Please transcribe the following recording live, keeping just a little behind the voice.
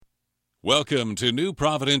Welcome to New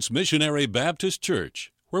Providence Missionary Baptist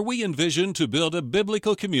Church, where we envision to build a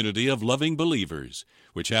biblical community of loving believers,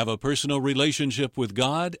 which have a personal relationship with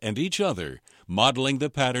God and each other, modeling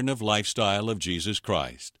the pattern of lifestyle of Jesus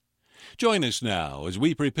Christ. Join us now as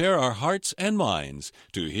we prepare our hearts and minds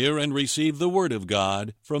to hear and receive the Word of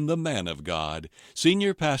God from the man of God,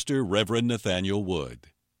 Senior Pastor Reverend Nathaniel Wood.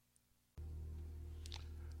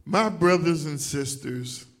 My brothers and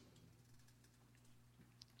sisters,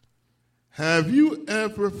 have you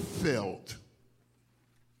ever felt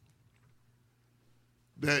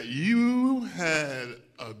that you had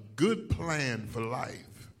a good plan for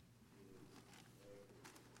life?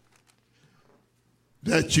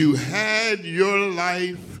 That you had your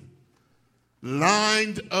life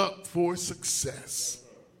lined up for success?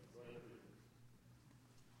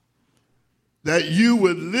 That you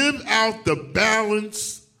would live out the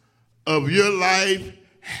balance of your life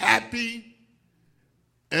happy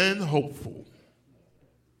and hopeful?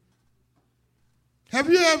 Have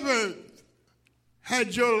you ever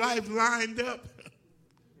had your life lined up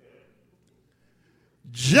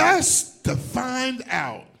just to find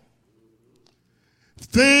out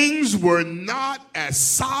things were not as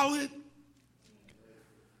solid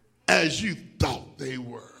as you thought they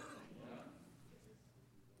were?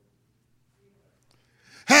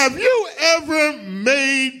 Have you ever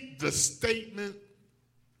made the statement,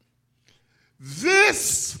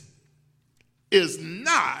 "This is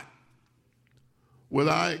not what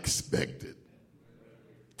I expected"?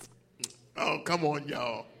 Oh, come on,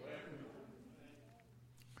 y'all.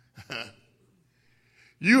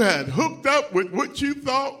 You had hooked up with what you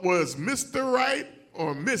thought was Mr. Right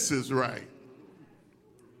or Mrs. Right.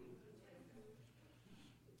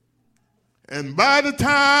 And by the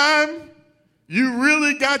time you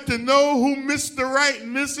really got to know who Mr. Right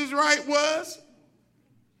and Mrs. Right was,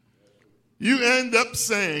 you end up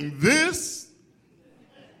saying, "This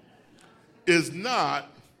is not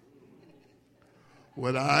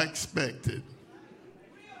what I expected."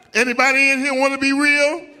 Anybody in here want to be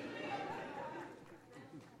real?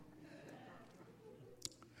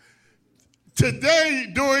 Today,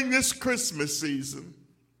 during this Christmas season,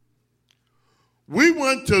 we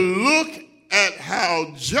want to look at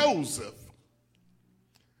how Joseph,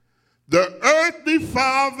 the earthly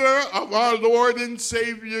father of our Lord and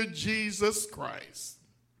Savior Jesus Christ,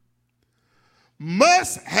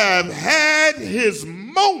 must have had his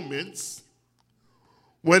moments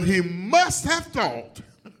when he must have thought,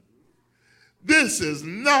 "This is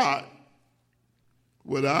not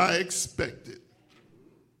what I expected,"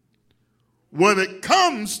 when it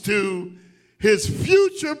comes to his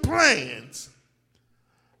future plans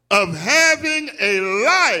of having a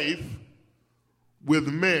life with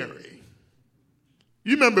Mary.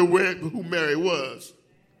 You remember who Mary was?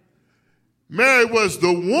 Mary was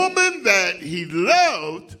the woman that he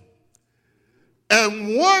loved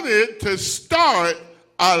and wanted to start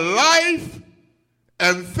a life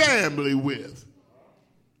and family with.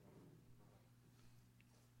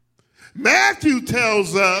 Matthew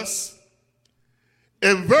tells us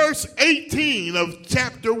in verse 18 of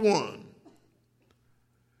chapter 1,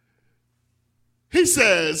 he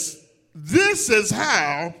says, "This is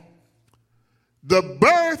how the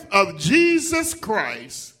birth of Jesus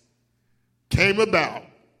Christ came about.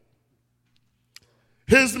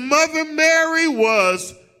 His mother Mary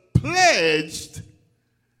was pledged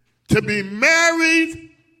to be married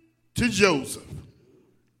to Joseph."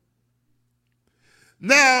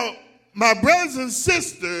 Now, my brothers and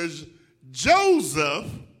sisters,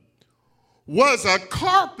 Joseph was a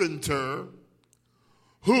carpenter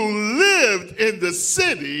who lived in the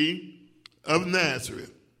city of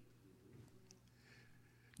Nazareth.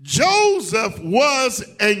 Joseph was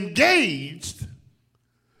engaged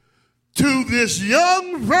to this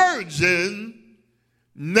young virgin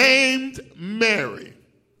named Mary.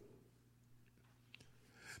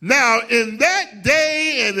 Now, in that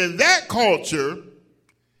day and in that culture,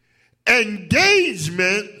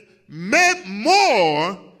 engagement meant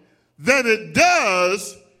more than it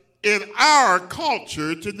does in our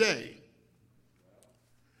culture today.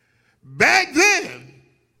 Back then,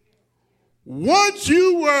 once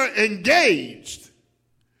you were engaged,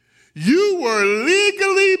 you were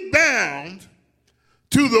legally bound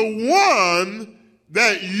to the one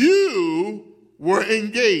that you were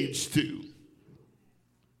engaged to.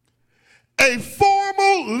 A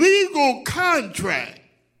formal legal contract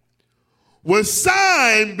was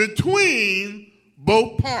signed between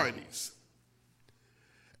both parties,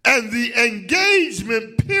 and the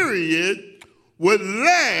engagement period would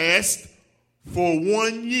last for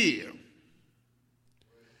 1 year.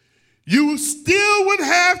 you still would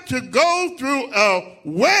have to go through a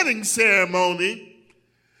wedding ceremony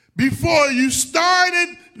before you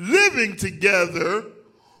started living together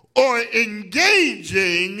or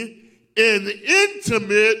engaging in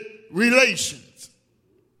intimate relations.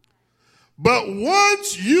 But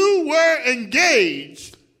once you were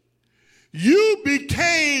engaged, you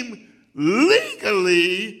became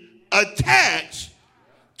legally attached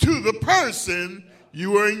to the person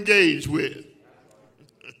you were engaged with.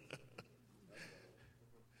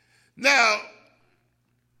 Now,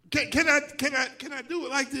 can I do it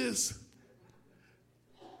like this?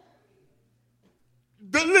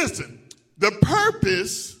 But listen, the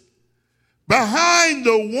purpose behind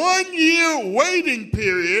the 1 year waiting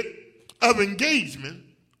period of engagement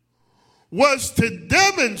was to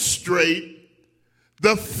demonstrate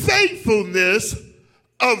the faithfulness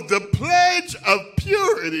of the pledge of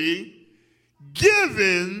purity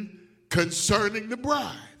given concerning the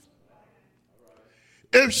bride.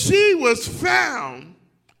 If she was found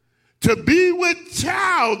to be with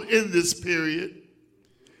child in this period,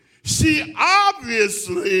 she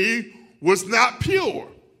obviously was not pure,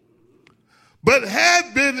 but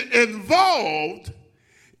had been involved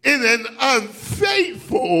in an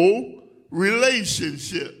unfaithful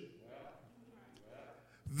relationship.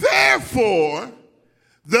 Therefore,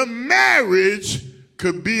 the marriage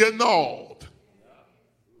could be annulled.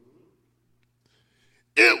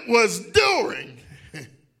 It was during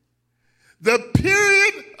the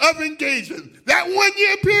period of engagement, that 1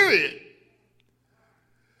 year period,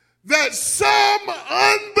 that some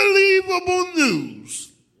unbelievable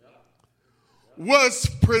news was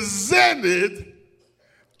presented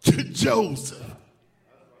to Joseph.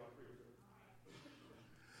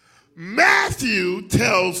 Matthew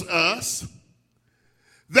tells us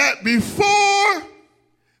that before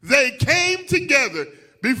they came together,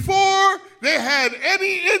 before they had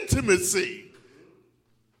any intimacy,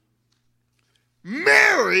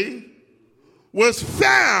 Mary was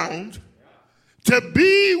found to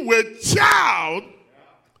be with child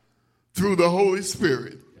through the Holy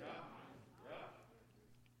Spirit.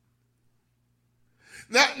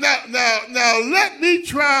 Now, let me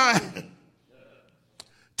try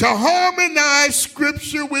to harmonize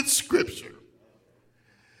Scripture with Scripture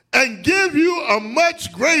and give you a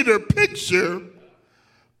much greater picture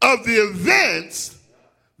of the events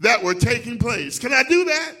that were taking place. Can I do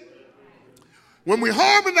that? When we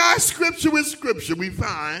harmonize Scripture with Scripture, we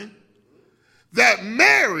find that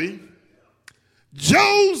Mary,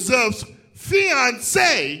 Joseph's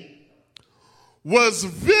fiancée, was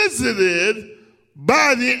visited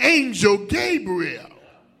by the angel Gabriel.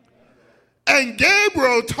 And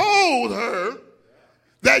Gabriel told her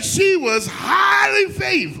that she was highly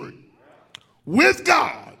favored with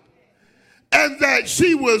God and that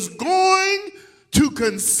she was going to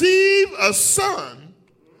conceive a son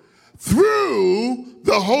through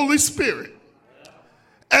the Holy Spirit,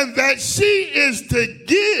 and that she is to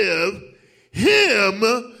give him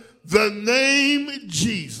the name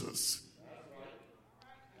Jesus.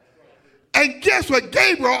 And guess what?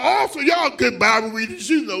 Gabriel also, y'all good Bible readers,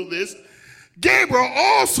 you know this. Gabriel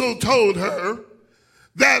also told her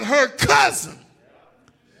that her cousin,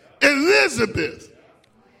 Elizabeth,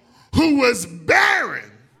 who was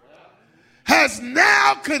barren, has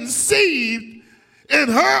now conceived in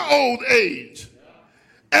her old age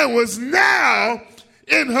and was now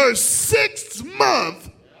in her 6th month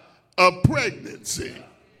of pregnancy.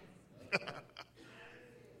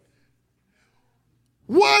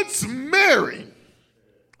 Once Mary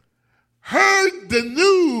heard the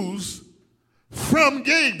news from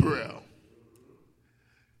Gabriel,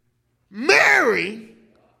 Mary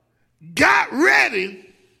got ready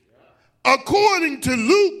according to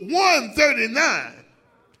Luke 1:39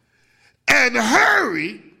 and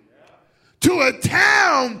hurried to a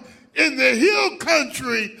town in the hill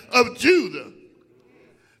country of Judah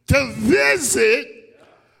to visit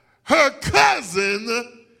her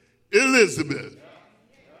cousin Elizabeth.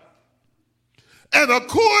 And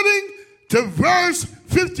according to verse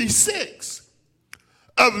 56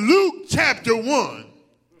 of Luke chapter 1,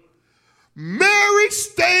 Mary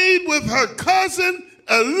stayed with her cousin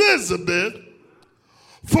Elizabeth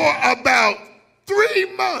for about 3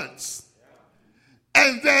 months.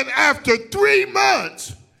 And then after 3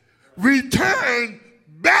 months, returned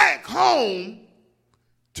back home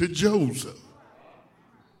to Joseph.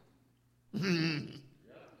 Now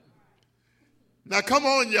come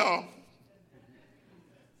on, y'all.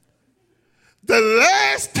 The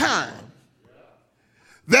last time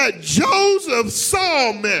that Joseph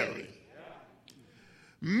saw Mary,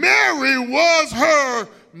 Mary was her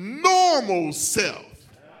normal self.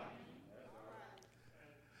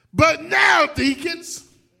 But now, deacons,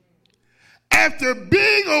 after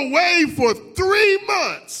being away for 3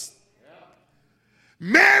 months,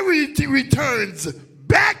 Mary returns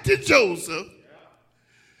back to Joseph,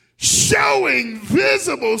 showing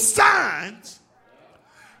visible signs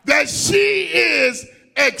that she is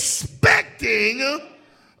expecting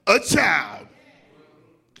a child.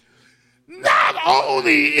 Not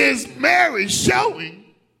only is Mary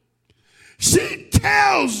showing, she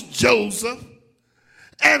tells Joseph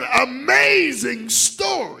an amazing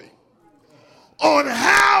story on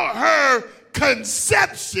how her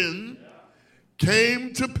conception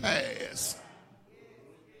came to pass.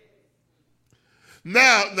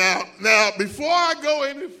 Now, before I go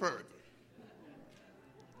any further,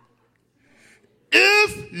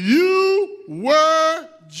 if you were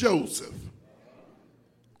Joseph,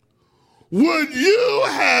 would you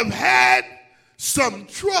have had some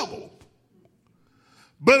trouble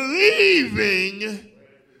believing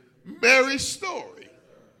Mary's story?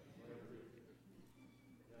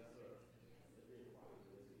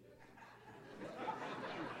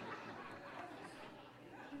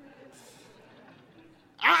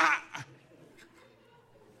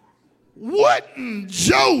 Wouldn't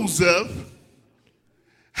Joseph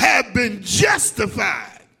have been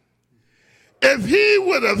justified if he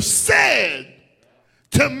would have said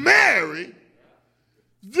to Mary,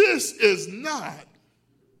 "This is not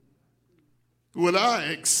what I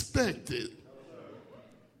expected"?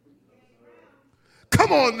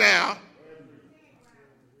 Come on now.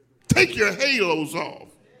 Take your halos off.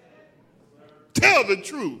 Tell the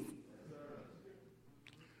truth.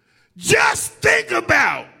 Just think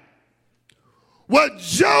about what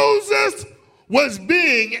Joseph was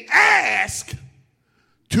being asked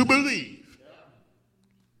to believe.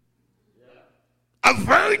 A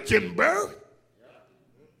virgin birth,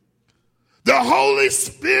 the Holy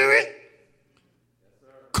Spirit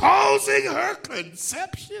causing her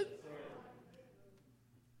conception.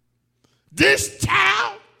 This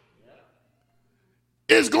child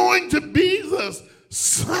is going to be the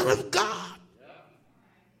Son of God.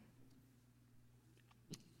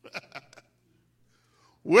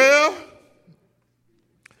 Well,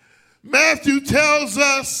 Matthew tells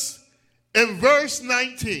us in verse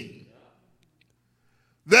 19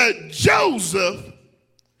 that Joseph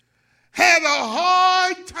had a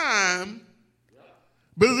hard time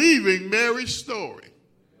believing Mary's story.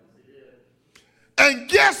 And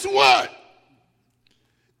guess what?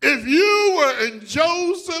 If you were in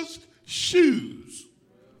Joseph's shoes,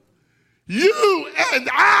 you and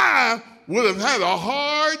I would have had a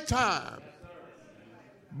hard time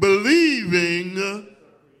believing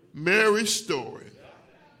Mary's story.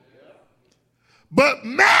 But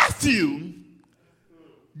Matthew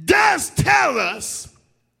does tell us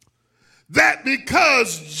that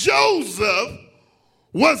because Joseph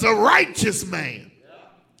was a righteous man,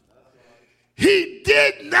 he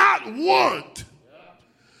did not want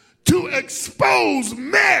to expose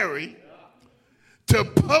Mary to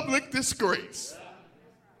public disgrace.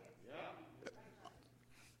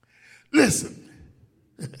 Listen.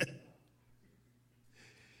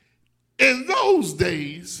 In those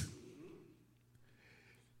days,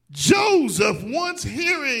 Joseph, once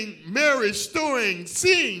hearing Mary's story and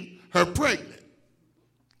seeing her pregnant,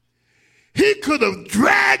 he could have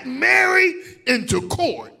dragged Mary into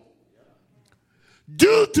court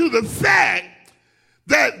due to the fact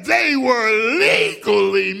that they were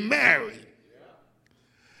legally married.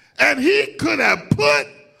 And he could have put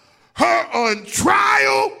her on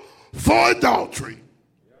trial for adultery.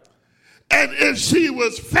 And if she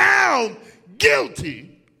was found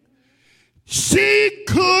guilty, she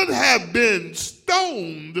could have been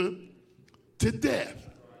stoned to death.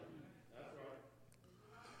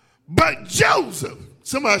 But Joseph,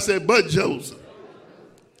 somebody said, but Joseph,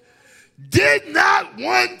 did not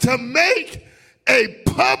want to make a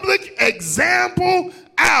public example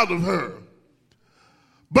out of her,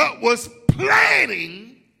 but was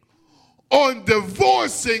planning on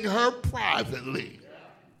divorcing her privately.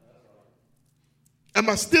 Am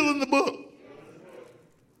I still in the book?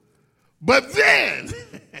 But then,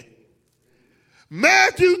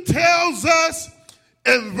 Matthew tells us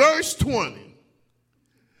in verse 20,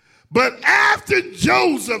 but after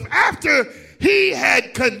Joseph, after he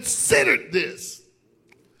had considered this,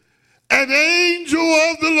 an angel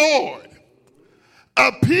of the Lord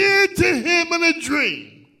appeared to him in a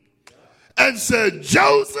dream and said,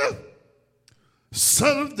 Joseph,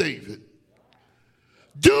 son of David,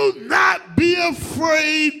 do not be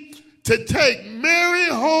afraid to take Mary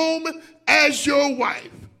home as your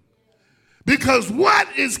wife, because what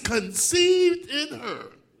is conceived in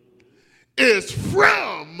her is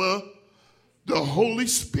from the Holy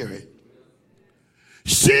Spirit.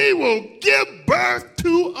 She will give birth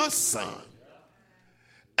to a son,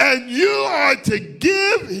 and you are to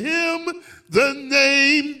give him the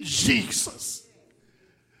name Jesus,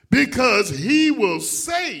 because he will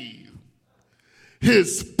save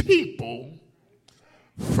his people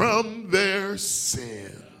from their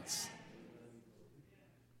sins.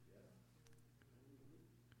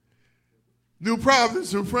 New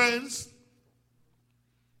Providence and friends,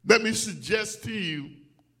 let me suggest to you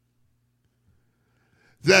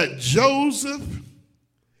that Joseph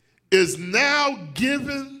is now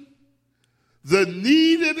given the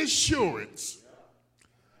needed assurance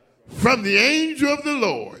from the angel of the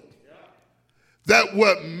Lord that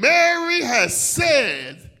what Mary has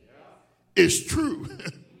said is true,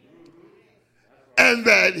 and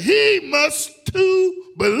that he must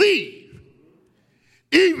too believe,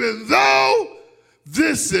 even though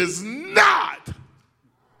this is not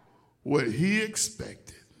what he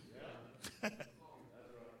expected.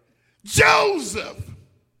 Joseph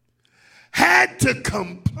had to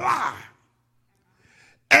comply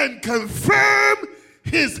and confirm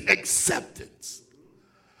his acceptance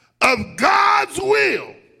of God's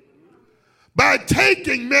will by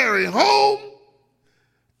taking Mary home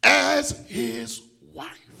as his wife.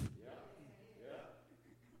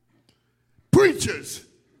 Preachers,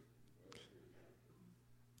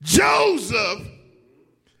 Joseph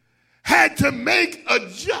had to make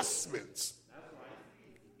adjustments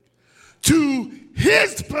to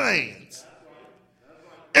his plans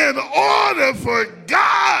in order for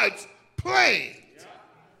God's plans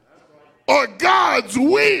or God's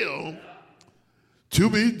will to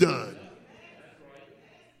be done.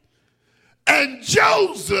 And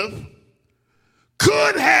Joseph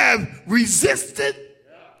could have resisted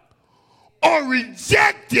or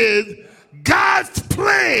rejected God's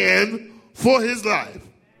plan for his life.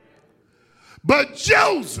 But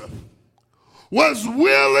Joseph was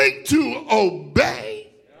willing to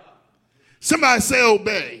obey. Somebody say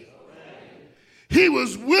obey. He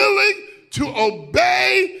was willing to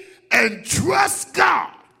obey and trust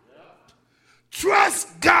God.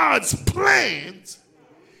 Trust God's plans,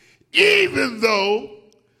 even though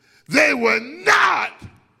they were not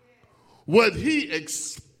what he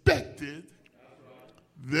expected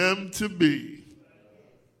them to be.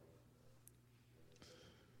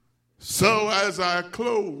 So as I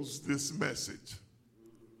close this message,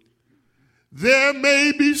 there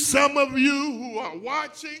may be some of you who are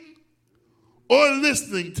watching or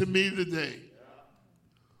listening to me today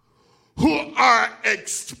who are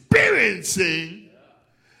experiencing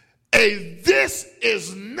a "this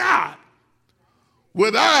is not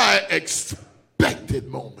what I expected"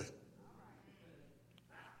 moment.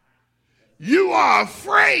 You are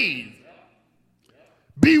afraid,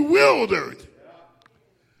 bewildered,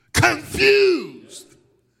 confused,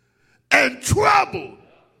 and troubled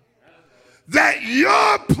that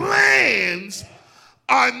your plans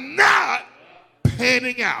are not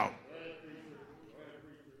panning out.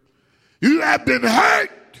 You have been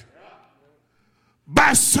hurt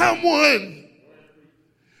by someone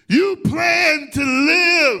you plan to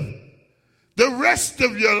live the rest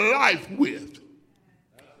of your life with.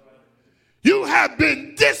 You have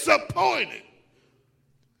been disappointed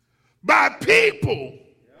by people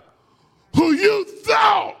who you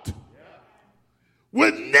thought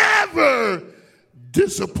would never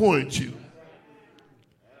disappoint you.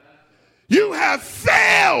 You have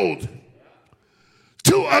failed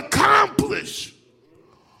to accomplish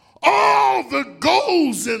all the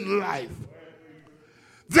goals in life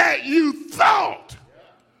that you thought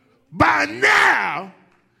by now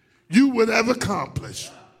you would have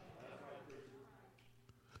accomplished.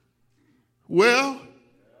 Well,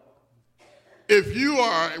 if you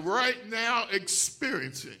are right now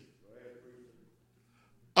experiencing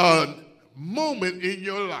a moment in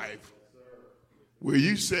your life where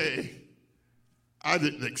you say, I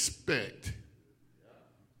didn't expect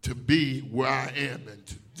to be where I am and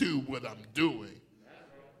to do what I'm doing.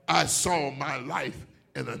 I saw my life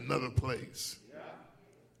in another place.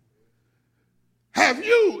 Have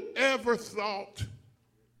you ever thought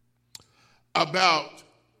about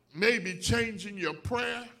maybe changing your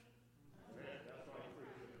prayer?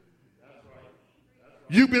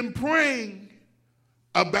 You've been praying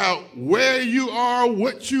about where you are,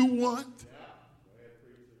 what you want.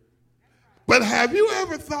 But have you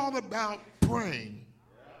ever thought about praying,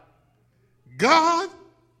 God,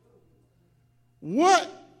 what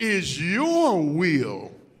is your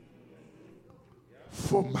will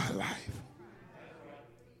for my life?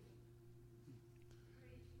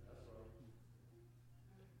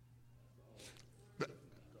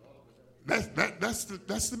 That's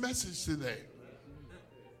the message today.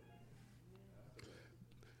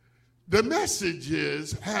 The message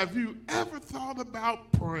is, have you ever thought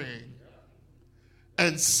about praying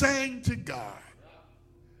and saying to God,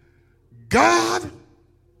 God,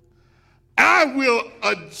 I will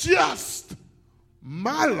adjust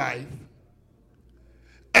my life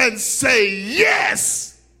and say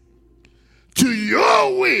yes to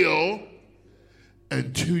your will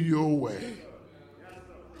and to your way.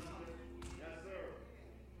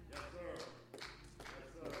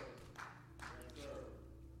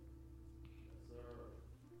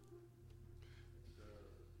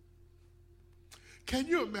 Can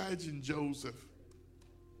you imagine Joseph?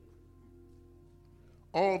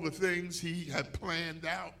 All the things he had planned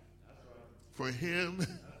out for him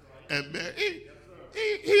and Mary.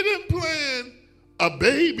 He didn't plan a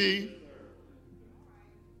baby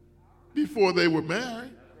before they were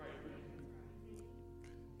married.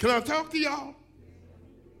 Can I talk to y'all?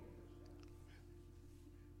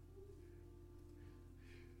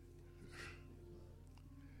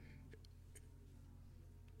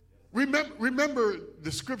 Remember,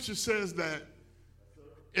 the scripture says that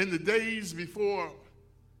in the days before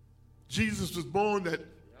Jesus was born, that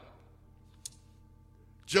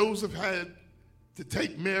Joseph had to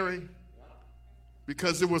take Mary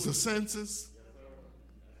because there was a census.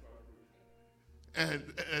 And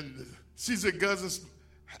Caesar Augustus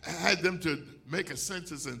had them to make a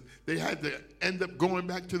census, and they had to end up going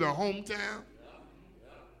back to their hometown.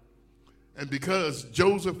 And because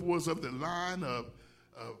Joseph was of the line of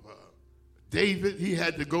David, he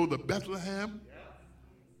had to go to Bethlehem.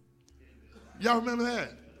 Y'all remember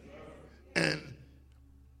that? And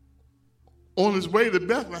on his way to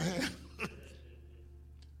Bethlehem,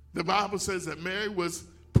 the Bible says that Mary was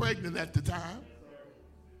pregnant at the time.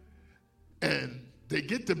 And they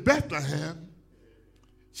get to Bethlehem.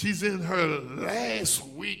 She's in her last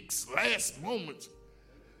weeks, last moments.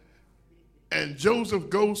 And Joseph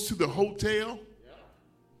goes to the hotel.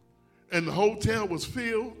 And the hotel was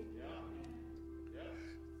filled.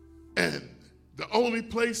 And the only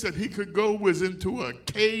place that he could go was into a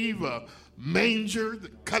cave, a manger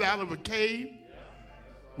cut out of a cave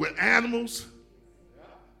with animals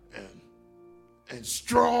and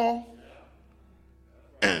straw.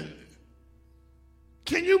 And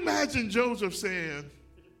can you imagine Joseph saying,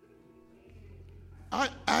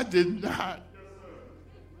 I did not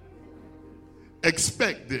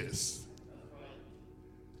expect this.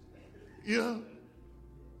 You know?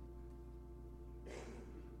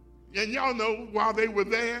 And y'all know, while they were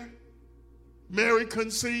there, Mary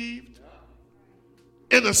conceived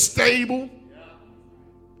in a stable,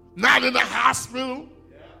 not in a hospital,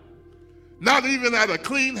 not even at a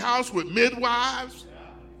clean house with midwives,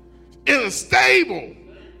 in a stable.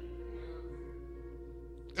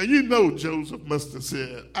 And you know Joseph must have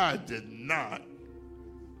said, I did not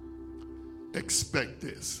expect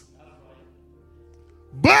this.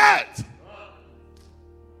 But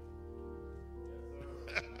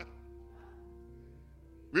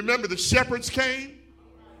remember, the shepherds came,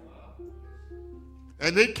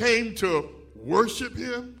 and they came to worship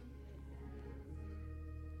him.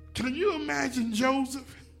 Can you imagine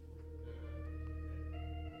Joseph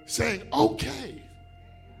saying, okay,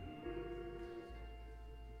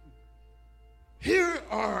 here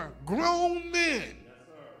are grown men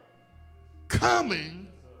coming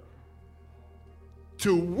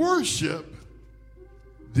to worship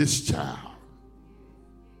this child.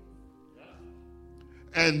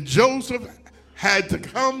 And Joseph had to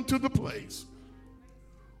come to the place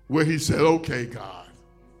where he said, okay, God,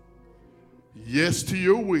 yes to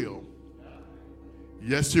your will,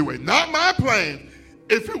 yes to your way. Not my plan.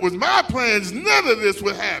 If it was my plans, none of this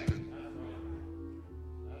would happen.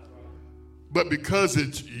 But because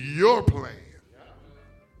it's your plan,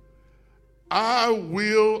 I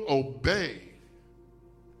will obey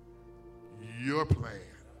your plan.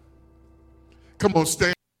 Come on,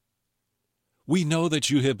 stand. We know that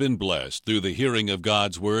you have been blessed through the hearing of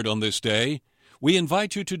God's Word on this day. We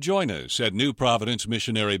invite you to join us at New Providence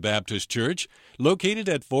Missionary Baptist Church, located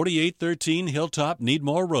at 4813 Hilltop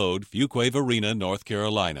Needmore Road, Fuquay Varina, North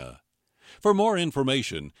Carolina. For more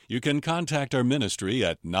information, you can contact our ministry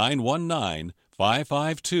at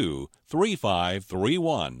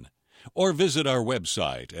 919-552-3531 or visit our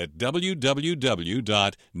website at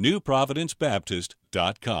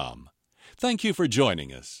www.newprovidencebaptist.com. Thank you for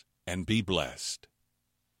joining us, and be blessed.